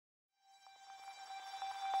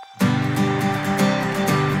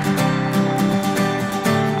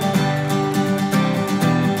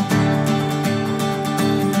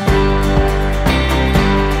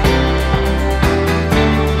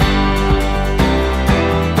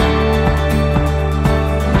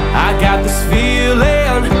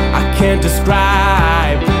can't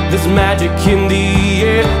describe this magic in the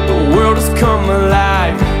air. The world has come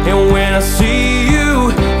alive, and when I see you,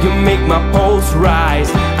 you make my pulse rise.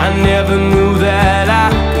 I never knew that I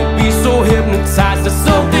could be so hypnotized. There's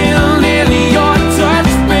something in your touch,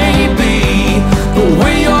 baby, the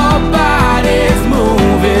way your body's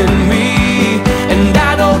moving me, and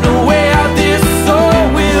I don't know where this soul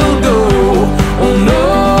will go. Oh,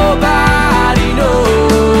 nobody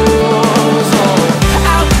knows. Oh,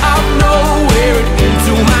 out of nowhere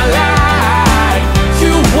into my life,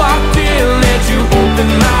 you walked in and you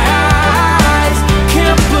opened my eyes.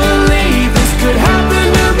 Can't believe this could happen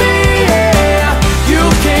to me, yeah. You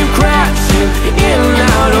came crashing in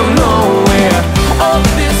out of nowhere. Oh,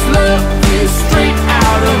 this love is straight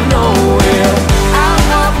out of nowhere. Out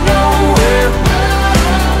of nowhere.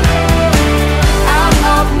 Out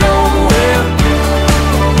of nowhere.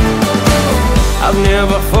 I've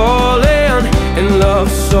never fallen in love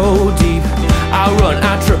so deep. I run,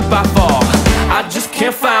 I trip, I fall, I just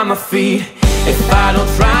can't find my feet. If I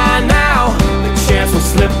don't try now, the chance will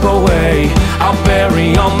slip away. I'll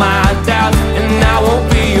bury all my doubts, and I won't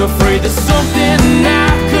be afraid. There's something I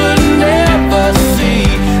could never see.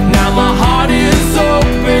 Now my heart is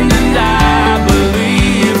open and I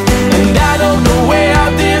believe, and I don't know where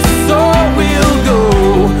this soul will go.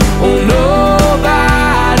 Oh,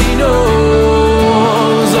 nobody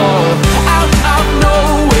knows. Oh, out of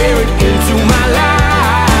nowhere into my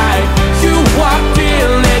life, you walked in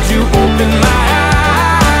and you opened my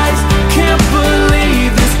eyes. Can't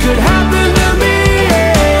believe this could happen to me,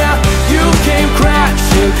 yeah. You came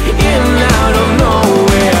crashing in out of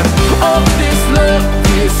nowhere. Oh, this love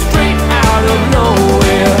is straight out of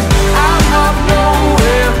nowhere. Out of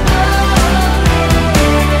nowhere.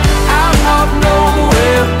 Out of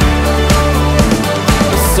nowhere.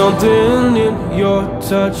 There's something in your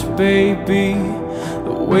touch, baby,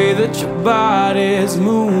 the way that your body's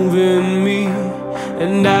moving me,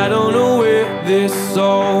 and I don't know where this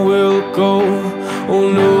all will go. Oh,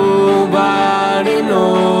 no.